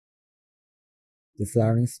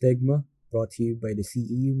Deflowering Stigma, brought to you by the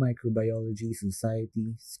CEU Microbiology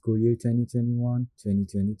Society, School Year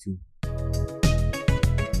 2021-2022.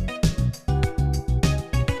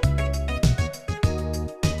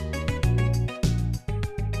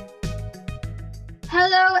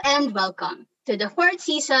 Hello and welcome to the fourth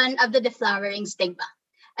season of the Deflowering Stigma,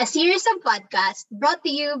 a series of podcasts brought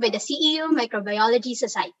to you by the CEU Microbiology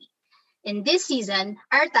Society. In this season,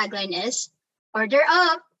 our tagline is Order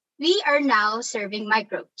Up! We are now serving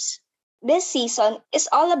microbes. This season is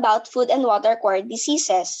all about food and water-core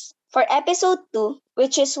diseases. For episode 2,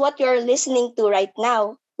 which is what you're listening to right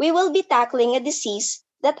now, we will be tackling a disease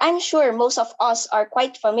that I'm sure most of us are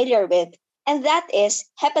quite familiar with, and that is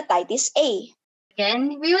hepatitis A.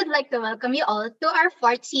 Again, we would like to welcome you all to our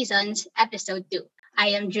fourth season's episode 2. I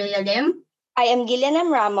am Jhulia Lim. I am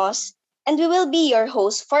Gillian Ramos, and we will be your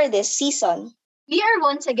host for this season. We are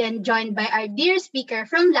once again joined by our dear speaker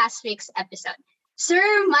from last week's episode, Sir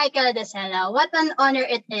Michael Dacela. What an honor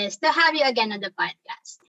it is to have you again on the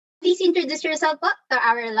podcast. Please introduce yourself po to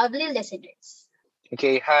our lovely listeners.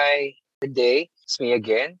 Okay, hi. Good day. It's me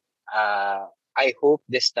again. I hope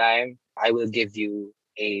this time I will give you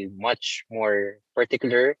a much more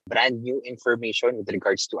particular, brand new information with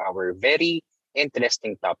regards to our very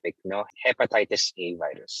interesting topic, hepatitis A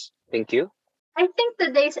virus. Thank you. I think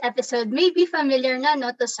today's episode may be familiar na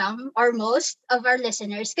no, to some or most of our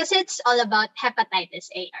listeners because it's all about hepatitis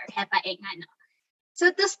A or Hepa A nga, no?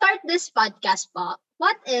 So to start this podcast po,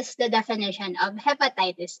 what is the definition of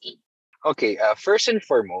hepatitis A? Okay, first and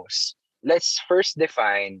foremost, let's first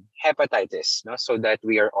define hepatitis, so that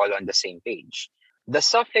we are all on the same page. The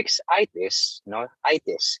suffix itis,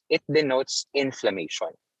 itis, it denotes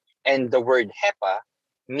inflammation. And the word hepa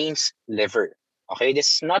means liver. Okay,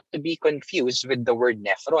 this is not to be confused with the word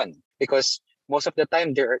nephron because most of the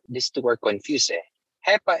time these two are confused.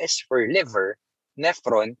 Hepa is for liver,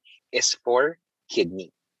 nephron is for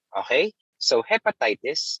kidney. Okay, so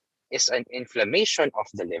hepatitis is an inflammation of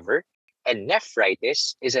the liver and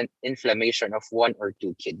nephritis is an inflammation of one or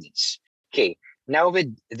two kidneys. Okay, now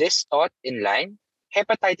with this thought in line,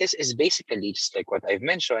 hepatitis is basically, just like what I've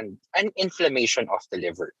mentioned, an inflammation of the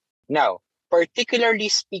liver. Now, particularly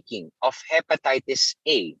speaking of hepatitis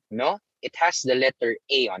A, it has the letter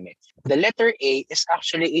A on it. The letter A is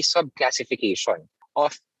actually a subclassification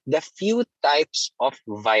of the few types of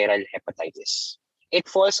viral hepatitis. It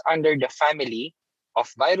falls under the family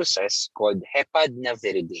of viruses called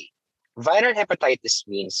Hepadnaviridae. Viral hepatitis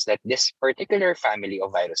means that this particular family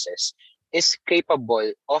of viruses is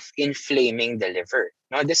capable of inflaming the liver.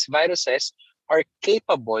 Now, these viruses are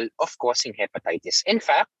capable of causing hepatitis. In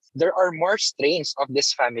fact, there are more strains of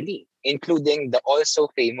this family, including the also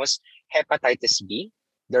famous hepatitis B.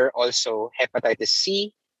 There are also hepatitis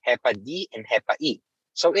C, Hepa D, and Hepa E.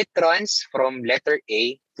 So it runs from letter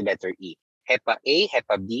A to letter E. Hepa A,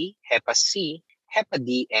 Hepa B, Hepa C, Hepa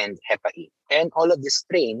D, and Hepa E. And all of these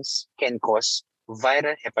strains can cause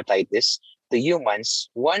viral hepatitis to humans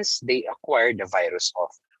once they acquire the virus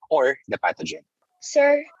or the pathogen.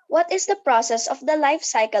 Sir, what is the process of the life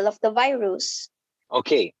cycle of the virus?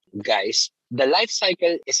 Okay, guys, the life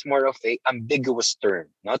cycle is more of an ambiguous term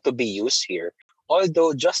not to be used here,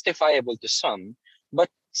 although justifiable to some, but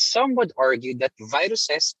some would argue that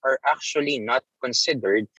viruses are actually not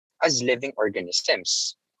considered as living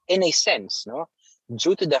organisms. In a sense,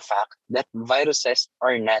 due to the fact that viruses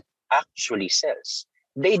are not actually cells.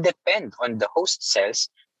 They depend on the host cells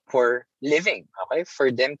for living, okay? For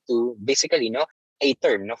them to basically, a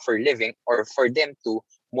term for living or for them to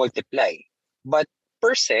multiply. But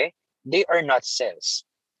per se, they are not cells.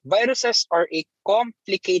 Viruses are a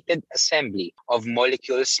complicated assembly of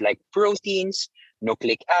molecules like proteins,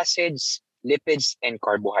 nucleic acids, lipids, and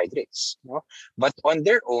carbohydrates. But on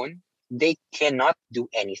their own, they cannot do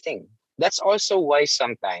anything. That's also why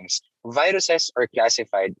sometimes viruses are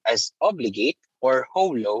classified as obligate or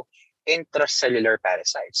holo intracellular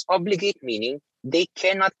parasites. Obligate meaning they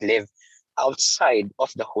cannot live outside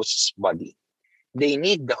of the host's body. They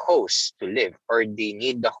need the host to live or they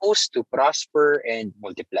need the host to prosper and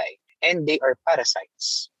multiply. And they are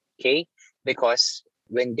parasites, okay? Because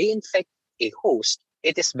when they infect a host,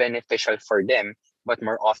 it is beneficial for them, but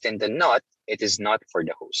more often than not, it is not for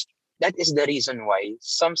the host. That is the reason why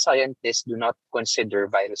some scientists do not consider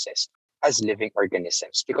viruses as living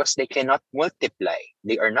organisms because they cannot multiply.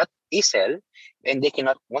 They are not a cell and they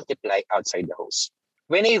cannot multiply outside the host.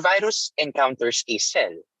 When a virus encounters a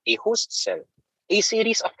cell, a host cell, a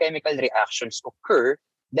series of chemical reactions occur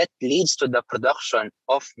that leads to the production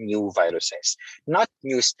of new viruses, not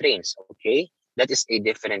new strains, okay? That is a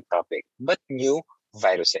different topic, but new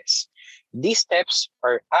viruses. These steps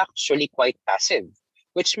are actually quite passive,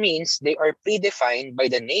 which means they are predefined by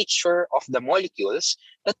the nature of the molecules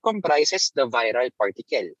that comprises the viral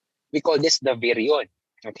particle. We call this the virion.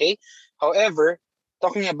 Okay? However,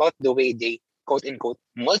 talking about the way they quote unquote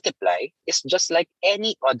multiply is just like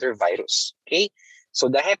any other virus. Okay? So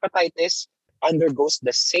the hepatitis undergoes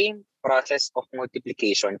the same process of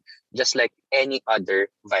multiplication just like any other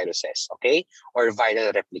viruses, okay? Or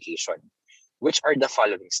viral replication, which are the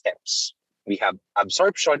following steps. We have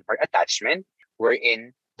absorption or attachment,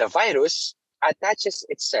 wherein the virus attaches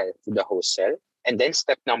itself to the host cell. And then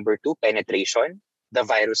step number 2, penetration. The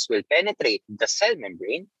virus will penetrate the cell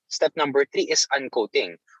membrane. Step number 3 is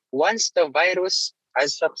uncoating. Once the virus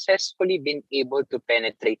has successfully been able to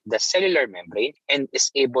penetrate the cellular membrane and is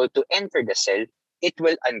able to enter the cell, it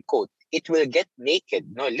will uncoat. It will get naked,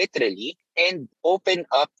 no, literally, and open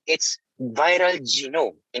up its viral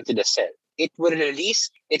genome into the cell. It will release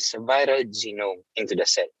its viral genome into the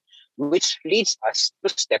cell, which leads us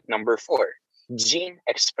to step number 4, gene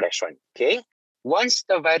expression. Okay? Once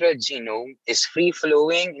the viral genome is free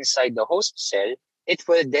flowing inside the host cell, it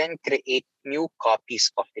will then create new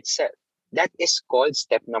copies of itself. That is called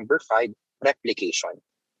step number 5, replication.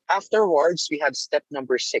 Afterwards, we have step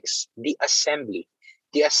number 6, the assembly.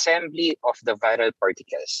 The assembly of the viral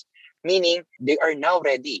particles, meaning they are now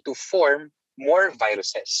ready to form more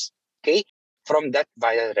viruses, okay, from that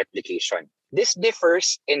viral replication. This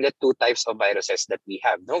differs in the 2 types of viruses that we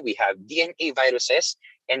have. No, we have DNA viruses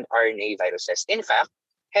and RNA viruses. In fact,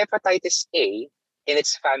 hepatitis A in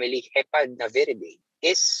its family Hepatnaviridae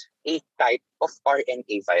is a type of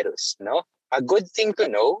RNA virus. No, a good thing to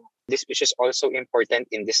know, this which is also important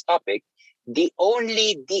in this topic, the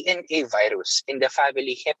only DNA virus in the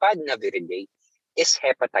family Hepatnaviridae is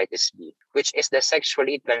hepatitis B, which is the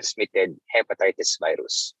sexually transmitted hepatitis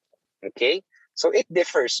virus. Okay? So it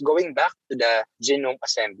differs. Going back to the genome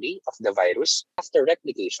assembly of the virus, after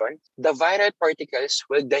replication, the viral particles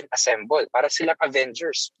will then assemble. Para silang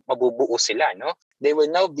Avengers, mabubuo sila, no? They will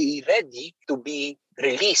now be ready to be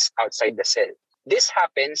released outside the cell. This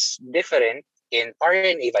happens different in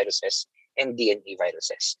RNA viruses and DNA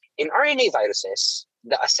viruses. In RNA viruses,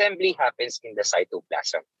 the assembly happens in the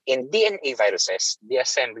cytoplasm. In DNA viruses, the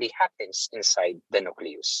assembly happens inside the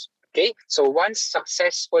nucleus. Okay, so once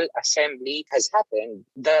successful assembly has happened,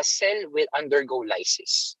 the cell will undergo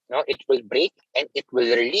lysis. No, it will break and it will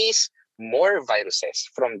release more viruses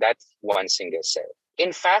from that one single cell.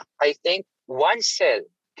 In fact, I think one cell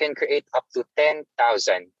can create up to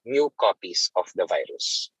 10,000 new copies of the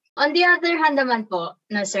virus. On the other hand naman po,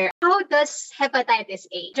 no sir, how does hepatitis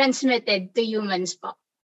A transmitted to humans po?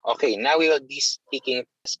 Okay, now we will be speaking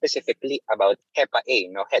specifically about Hepa A,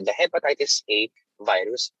 no? The hepatitis A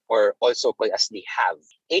virus, or also called as the HAV.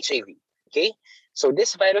 Okay, so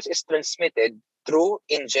this virus is transmitted through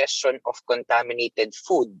ingestion of contaminated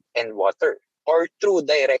food and water, or through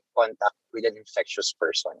direct contact with an infectious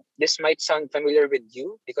person. This might sound familiar with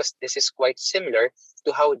you because this is quite similar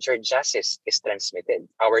to how Giardiasis is transmitted,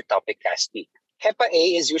 our topic last week. Hepa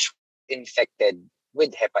A is usually infected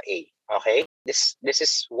with Hepa A. Okay, this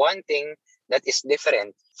is one thing that is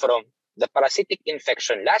different from the parasitic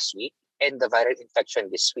infection last week and the viral infection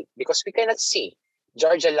this week, because we cannot see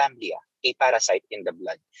Giardia lamblia, a parasite in the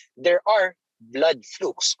blood. There are blood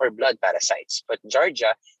flukes or blood parasites, but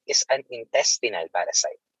Giardia is an intestinal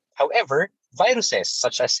parasite. However, viruses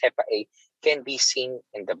such as Hepa A can be seen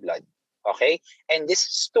in the blood. Okay? And this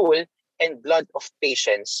stool and blood of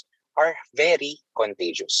patients are very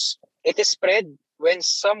contagious. It is spread when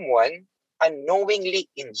someone unknowingly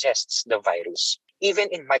ingests the virus, even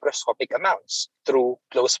in microscopic amounts, through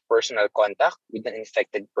close personal contact with an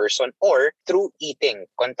infected person or through eating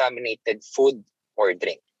contaminated food or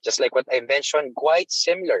drink. Just like what I mentioned, quite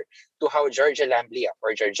similar to how Giardia lamblia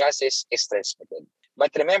or Giardiasis is transmitted.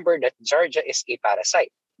 But remember that Giardia is a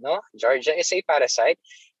parasite. No? Giardia is a parasite.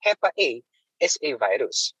 Hepa A is a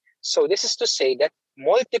virus. So this is to say that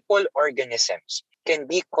multiple organisms can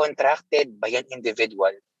be contracted by an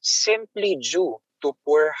individual simply due to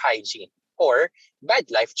poor hygiene or bad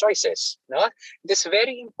life choices. No? It is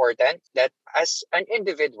very important that as an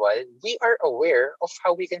individual, we are aware of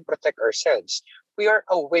how we can protect ourselves. We are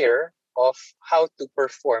aware of how to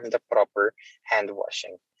perform the proper hand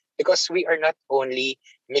washing, because we are not only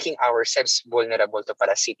making ourselves vulnerable to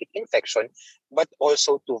parasitic infection, but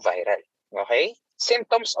also to viral. Okay?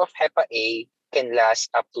 Symptoms of Hepa A can last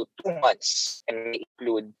up to 2 months and may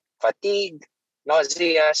include fatigue,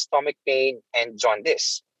 nausea, stomach pain, and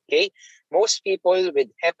jaundice. Okay? Most people with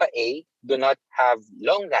Hepa A do not have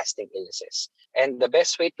long-lasting illnesses. And the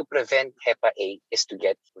best way to prevent Hepa A is to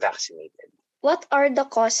get vaccinated. What are the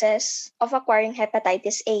causes of acquiring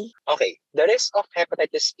hepatitis A? Okay, the risk of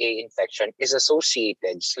hepatitis A infection is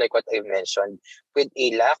associated, just like what I mentioned, with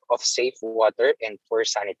a lack of safe water and poor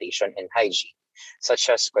sanitation and hygiene, such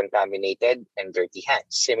as contaminated and dirty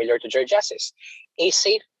hands, similar to Georgiasis. A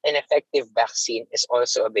safe and effective vaccine is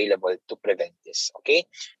also available to prevent this, okay?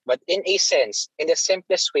 But in a sense, in the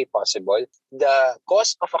simplest way possible, the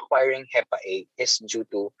cause of acquiring Hepa A is due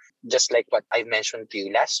to, just like what I mentioned to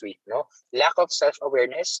you last week, no? Lack of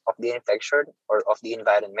self-awareness of the infection or of the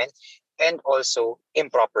environment, and also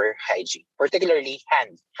improper hygiene, particularly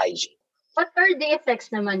hand hygiene. What are the effects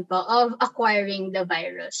naman po of acquiring the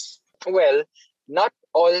virus? Well, not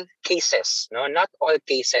all cases, no, not all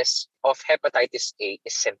cases of hepatitis A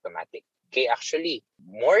is symptomatic. Okay, actually,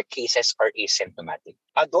 more cases are asymptomatic.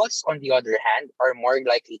 Adults, on the other hand, are more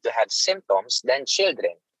likely to have symptoms than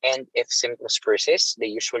children. And if symptoms persist, they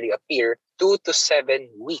usually appear 2 to 7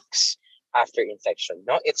 weeks after infection.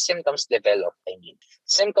 No, if symptoms develop, I mean.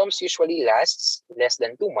 Symptoms usually lasts less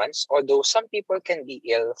than 2 months, although some people can be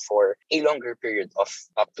ill for a longer period of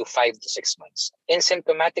up to 5 to 6 months. In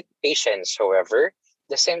symptomatic patients, however,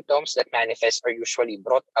 the symptoms that manifest are usually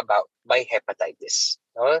brought about by hepatitis.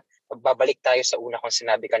 No? Babalik tayo sa una kong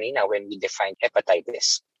sinabi kanina when we defined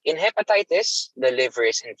hepatitis. In hepatitis, the liver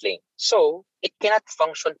is inflamed. So, it cannot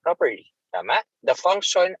function properly. Tama? The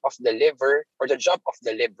function of the liver or the job of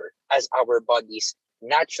the liver as our body's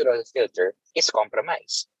natural filter is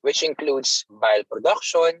compromised, which includes bile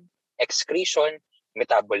production, excretion,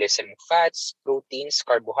 metabolism of fats, proteins,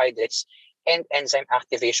 carbohydrates, and enzyme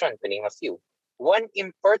activation, to name a few. One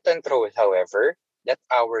important role, however, that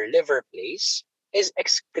our liver plays is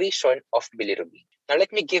excretion of bilirubin. Now,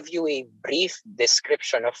 let me give you a brief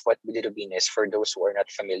description of what bilirubin is for those who are not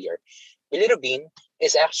familiar. Bilirubin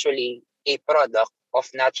is actually a product of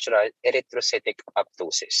natural erythrocytic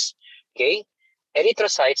apoptosis. Okay?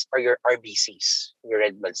 Erythrocytes are your RBCs, your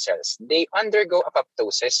red blood cells. They undergo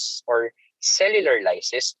apoptosis or cellular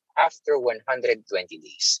lysis after 120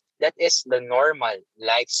 days. That is the normal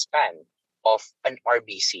lifespan of an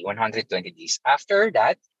RBC, 120 days. After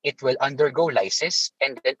that, it will undergo lysis,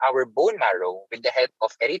 and then our bone marrow, with the help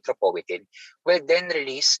of erythropoietin, will then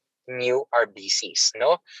release new RBCs.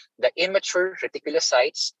 No, the immature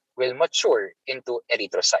reticulocytes will mature into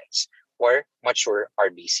erythrocytes or mature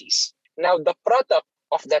RBCs. Now, the product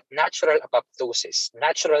of that natural apoptosis,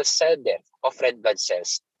 natural cell death of red blood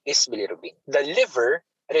cells is bilirubin. The liver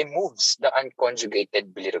removes the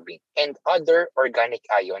unconjugated bilirubin and other organic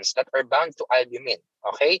ions that are bound to albumin,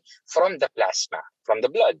 okay, from the plasma, from the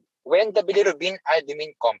blood. When the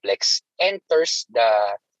bilirubin-albumin complex enters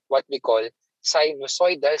the what we call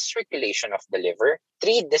sinusoidal circulation of the liver,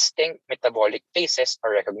 three distinct metabolic phases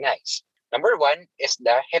are recognized. Number one is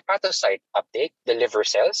the hepatocyte uptake, the liver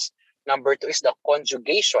cells. Number two is the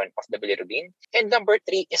conjugation of the bilirubin. And number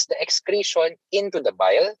three is the excretion into the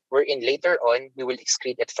bile, wherein later on we will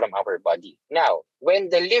excrete it from our body. Now, when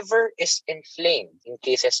the liver is inflamed in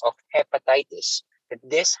cases of hepatitis,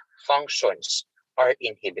 these functions are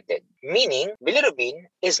inhibited, meaning bilirubin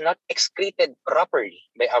is not excreted properly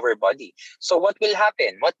by our body. So what will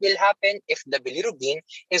happen? What will happen if the bilirubin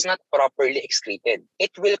is not properly excreted?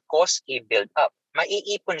 It will cause a build-up.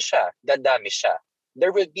 Maiipon siya, dadami siya.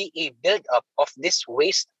 There will be a build-up of this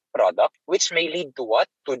waste product, which may lead to what?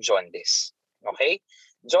 To jaundice. Okay?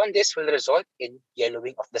 Jaundice will result in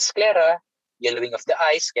yellowing of the sclera, yellowing of the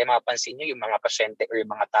eyes. Kaya mapapansin nyo yung mga pasyente or yung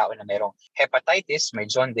mga tao na mayroong hepatitis, may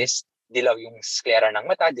jaundice, dilaw yung sclera ng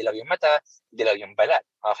mata, dilaw yung balat.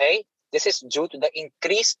 Okay? This is due to the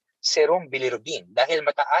increased serum bilirubin. Dahil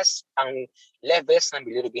mataas ang levels ng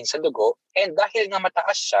bilirubin sa dugo, and dahil nga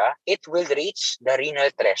mataas siya, it will reach the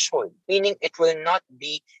renal threshold. Meaning it will not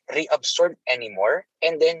be reabsorbed anymore,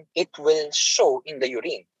 and then it will show in the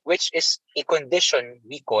urine, which is a condition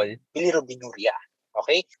we call bilirubinuria.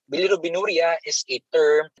 Okay? Bilirubinuria is a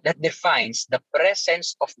term that defines the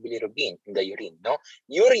presence of bilirubin in the urine. No?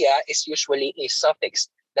 Urea is usually a suffix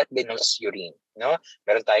that denotes urine. No?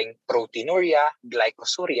 Meron tayong proteinuria,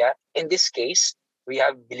 glycosuria. In this case, we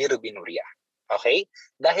have bilirubinuria. Okay?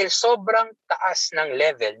 Dahil sobrang taas ng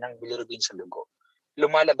level ng bilirubin sa dugo,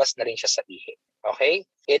 lumalabas na rin siya sa ihi. Okay?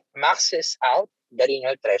 It maxes out the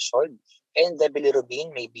renal threshold, and the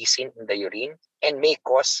bilirubin may be seen in the urine and may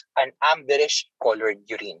cause an amberish colored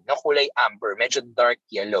urine. No, kulay amber, medyo dark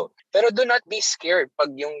yellow. Pero do not be scared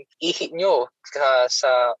pag yung ihi nyo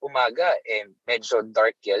sa umaga medyo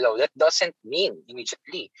dark yellow. That doesn't mean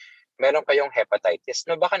immediately meron kayong hepatitis.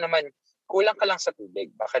 No, baka naman kulang ka lang sa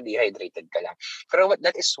tubig, baka dehydrated ka lang. Pero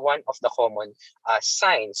that is one of the common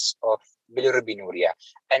signs of bilirubinuria,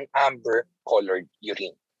 an amber colored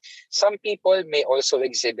urine. Some people may also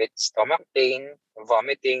exhibit stomach pain,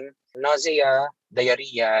 vomiting, nausea,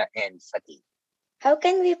 diarrhea, and fatigue. How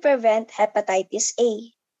can we prevent hepatitis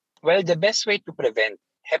A? Well, the best way to prevent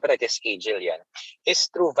hepatitis A, Gillian, is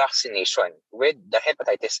through vaccination with the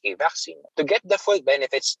hepatitis A vaccine. To get the full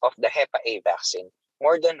benefits of the Hepa A vaccine,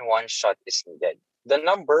 more than one shot is needed. The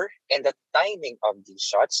number and the timing of these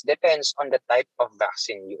shots depends on the type of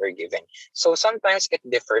vaccine you are given. So sometimes it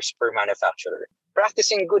differs per manufacturer.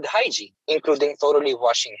 Practicing good hygiene, including thoroughly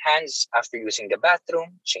washing hands after using the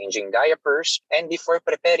bathroom, changing diapers, and before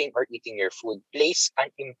preparing or eating your food, plays an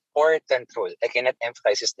important role. I cannot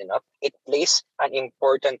emphasize this enough. It plays an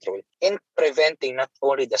important role in preventing not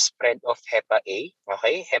only the spread of Hepa A,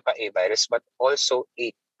 Hepa A virus, but also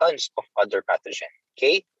a tons of other pathogens.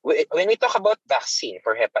 Okay? When we talk about vaccine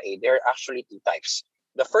for Hepa A, there are actually two types.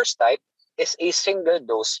 The first type is a single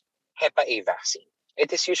dose Hepa A vaccine.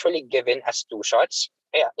 It is usually given as two shots.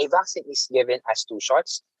 A vaccine is given as two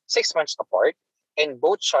shots, 6 months apart, and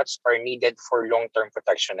both shots are needed for long-term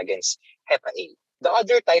protection against Hepa A. The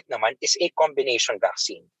other type naman is a combination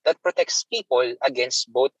vaccine that protects people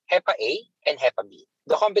against both Hepa A and Hepa B.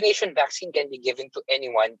 The combination vaccine can be given to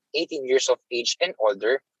anyone 18 years of age and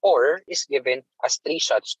older or is given as 3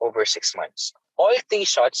 shots over 6 months. All 3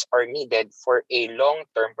 shots are needed for a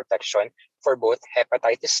long-term protection for both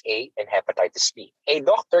hepatitis A and hepatitis B. A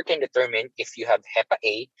doctor can determine if you have Hepa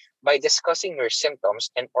A by discussing your symptoms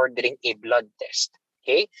and ordering a blood test.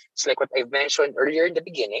 Okay? It's like what I've mentioned earlier in the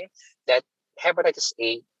beginning, that hepatitis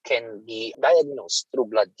A can be diagnosed through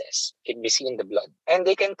blood tests, can be seen in the blood. And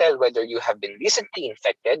they can tell whether you have been recently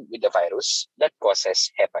infected with the virus that causes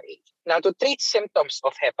Hepa A. Now, to treat symptoms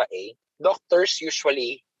of Hepa A, doctors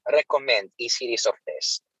usually recommend a series of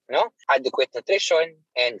tests. Adequate nutrition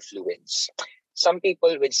and fluids. Some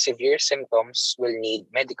people with severe symptoms will need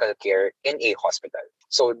medical care in a hospital.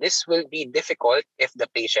 So this will be difficult if the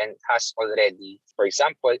patient has already, for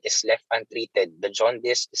example, is left untreated. The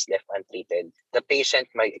jaundice is left untreated. The patient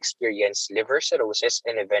might experience liver cirrhosis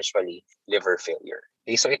and eventually liver failure.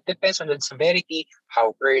 Okay, so it depends on the severity,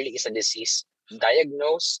 how early is the disease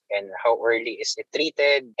diagnosed, and how early is it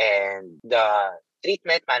treated, and the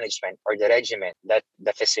treatment management or the regimen that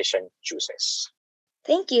the physician chooses.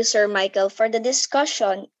 Thank you, Sir Michael, for the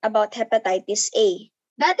discussion about hepatitis A.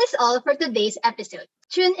 That is all for today's episode.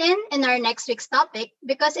 Tune in our next week's topic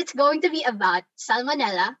because it's going to be about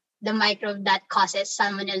salmonella, the microbe that causes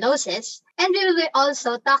salmonellosis, and we will be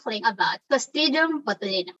also tackling about Clostridium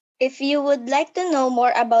botulinum. If you would like to know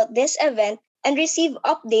more about this event and receive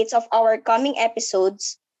updates of our coming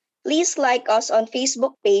episodes, please like us on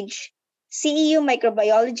Facebook page, CEU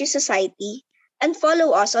Microbiology Society, and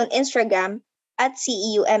follow us on Instagram at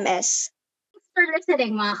CEUMS. Thanks for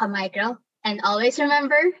listening, mga ka-micro. And always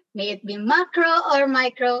remember, may it be macro or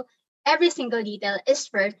micro, every single detail is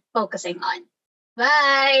worth focusing on.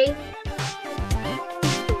 Bye!